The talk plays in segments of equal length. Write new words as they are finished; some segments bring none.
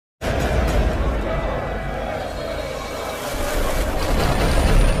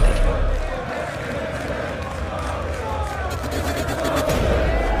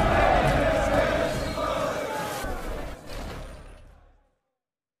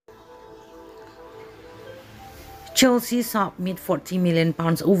Chelsea submit £40 million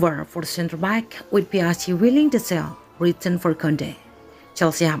over for the centre-back, with PSG willing to sell, written for Kounde.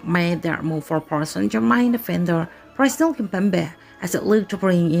 Chelsea have made their move for Paris Saint-Germain defender Presnel Kimpembe as it looked to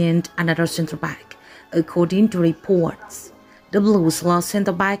bring in another centre-back, according to reports. The Blues lost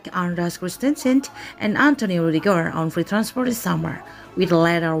centre-back Andreas Christensen and Rudiger on free transfer this summer, with the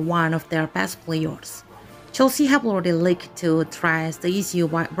latter one of their best players. Chelsea have already looked to address the issue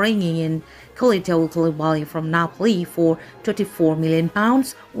by bringing in Kalidou Koulibaly from Napoli for £34 million,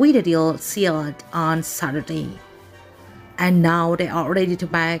 with a deal sealed on Saturday. And now they are ready to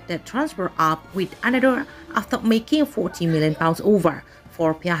back that transfer up with another after making £40 million over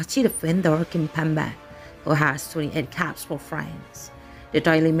for PSG defender Kimpembe, who has 28 caps for France. The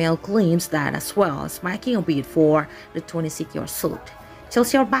Daily Mail claims that as well as making a bid for the 26-year-old.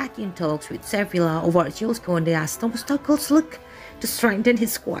 Chelsea are back in talks with Sevilla over Jules Kounde as Thomas Tuchel's look to strengthen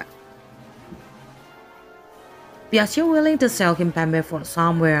his squad. PSG are willing to sell Kimpembe for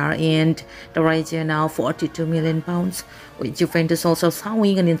somewhere in the region of £42 million, with Juventus also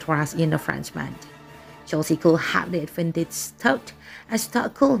showing an interest in the Frenchman. Chelsea could have the advantage thought as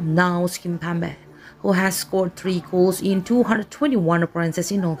Tuchel knows Kimpembe, who has scored 3 goals in 221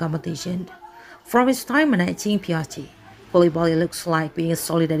 appearances in all competition. From his time managing PSG, Koulibaly looks like being a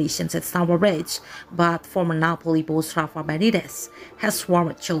solid addition at Stamford Bridge, but former Napoli boss Rafa Benitez has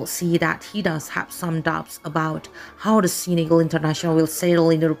warned Chelsea that he does have some doubts about how the Senegal international will settle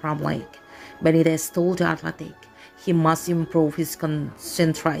in the Premier League. Benitez told The Athletic he must improve his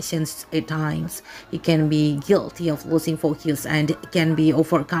concentration at times. He can be guilty of losing focus and can be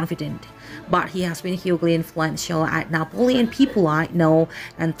overconfident, but he has been hugely influential at Napoli, and people I know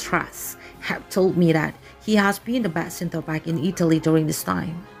and trust have told me that he has been the best centre-back in Italy during this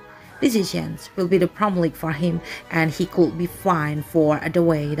time. Decisions will be the Premier League for him, and he could be fine for the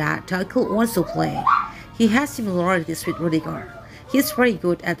way that Tuchel wants to play. He has similarities with Rudiger. He's very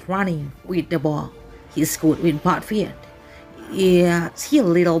good at running with the ball. He's good with bad feet. Yeah, he's a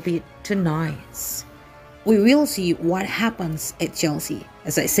little bit too nice. We will see what happens at Chelsea.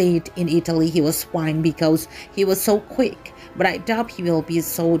 As I said, in Italy he was fine because he was so quick, but I doubt he will be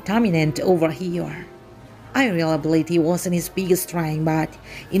so dominant over here. I really believe he wasn't his biggest strength, but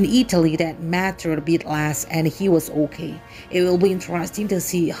in Italy that mattered a bit less and he was okay. It will be interesting to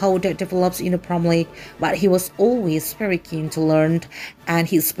see how that develops in the Premier League, but he was always very keen to learn, and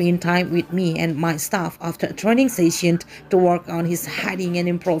he spent time with me and my staff after a training session to work on his heading and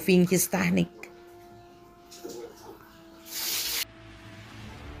improving his technique.